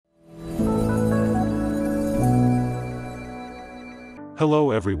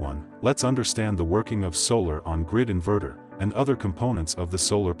Hello everyone, let's understand the working of solar on-grid inverter and other components of the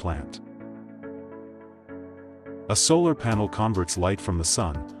solar plant. A solar panel converts light from the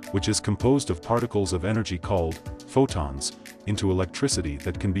sun, which is composed of particles of energy called photons, into electricity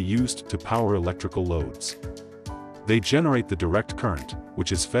that can be used to power electrical loads. They generate the direct current,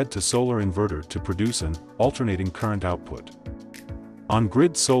 which is fed to solar inverter to produce an alternating current output.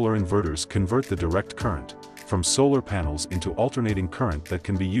 On-grid solar inverters convert the direct current from solar panels into alternating current that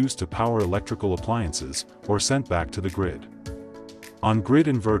can be used to power electrical appliances or sent back to the grid. On-grid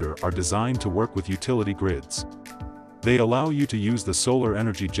inverter are designed to work with utility grids. They allow you to use the solar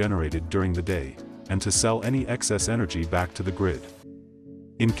energy generated during the day, and to sell any excess energy back to the grid.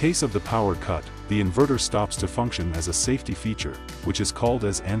 In case of the power cut, the inverter stops to function as a safety feature, which is called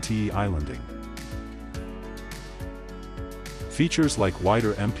as anti-islanding. Features like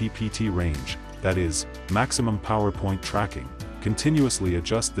wider MPPT range, that is, maximum power point tracking, continuously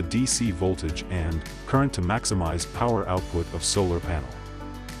adjust the DC voltage and current to maximize power output of solar panel.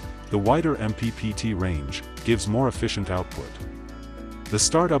 The wider MPPT range gives more efficient output. The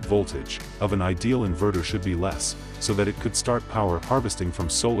startup voltage of an ideal inverter should be less, so that it could start power harvesting from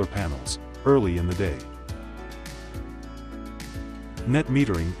solar panels early in the day. Net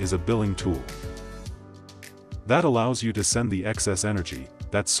metering is a billing tool that allows you to send the excess energy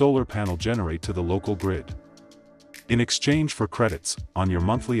that solar panel generate to the local grid in exchange for credits on your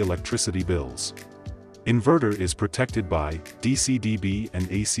monthly electricity bills. Inverter is protected by DCDB and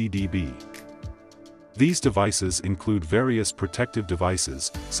ACDB. These devices include various protective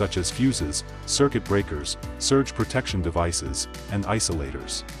devices, such as fuses, circuit breakers, surge protection devices, and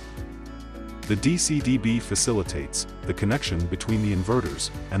isolators. The DCDB facilitates the connection between the inverters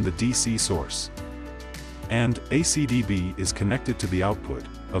and the DC source. And ACDB is connected to the output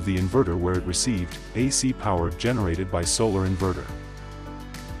of the inverter where it received AC power generated by solar inverter.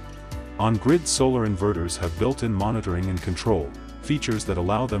 On-grid solar inverters have built-in monitoring and control features that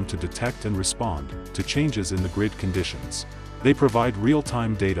allow them to detect and respond to changes in the grid conditions. They provide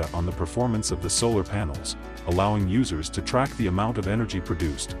real-time data on the performance of the solar panels, allowing users to track the amount of energy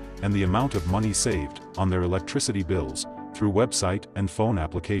produced and the amount of money saved on their electricity bills through website and phone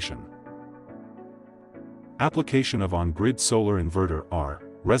application. Application of on-grid solar inverter are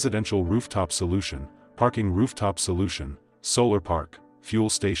residential rooftop solution, parking rooftop solution, solar park,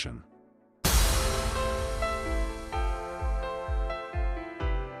 fuel station.